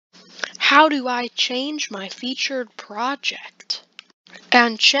How do I change my featured project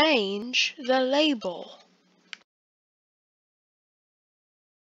and change the label?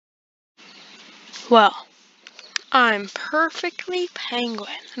 Well, I'm Perfectly Penguin,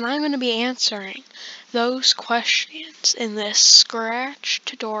 and I'm going to be answering those questions in this Scratch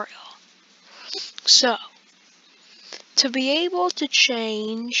tutorial. So, to be able to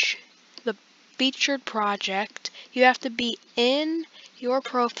change the featured project, you have to be in your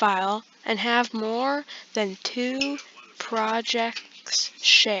profile and have more than 2 projects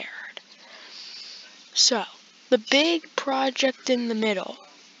shared. So, the big project in the middle,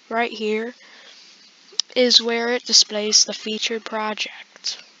 right here, is where it displays the featured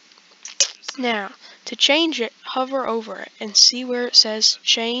project. Now, to change it, hover over it and see where it says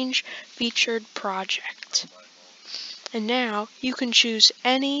Change Featured Project. And now, you can choose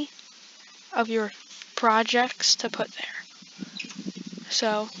any of your projects to put there.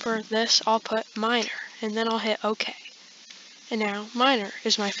 So, for this, I'll put Minor, and then I'll hit OK. And now, Minor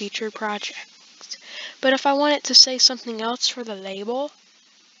is my featured project. But if I want it to say something else for the label,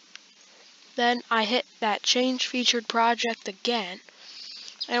 then I hit that Change Featured Project again,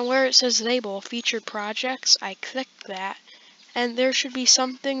 and where it says Label Featured Projects, I click that, and there should be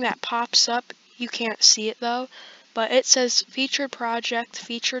something that pops up. You can't see it though, but it says Featured Project,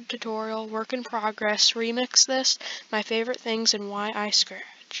 Featured Tutorial, Work in Progress, Remix This, My Favorite Things, and Why I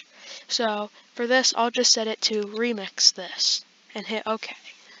Scratch. So for this, I'll just set it to Remix This, and hit OK.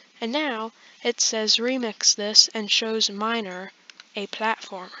 And now it says Remix This and shows Minor, a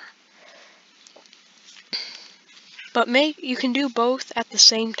platformer. But you can do both at the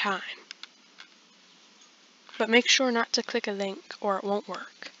same time. But make sure not to click a link or it won't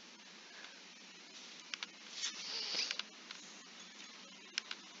work.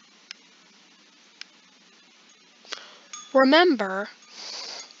 Remember,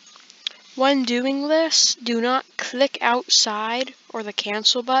 when doing this, do not click outside or the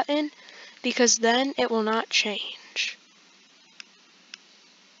cancel button, because then it will not change,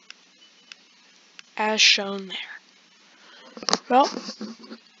 as shown there. Well,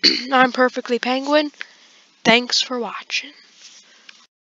 I'm Perfectly Penguin. Thanks for watching.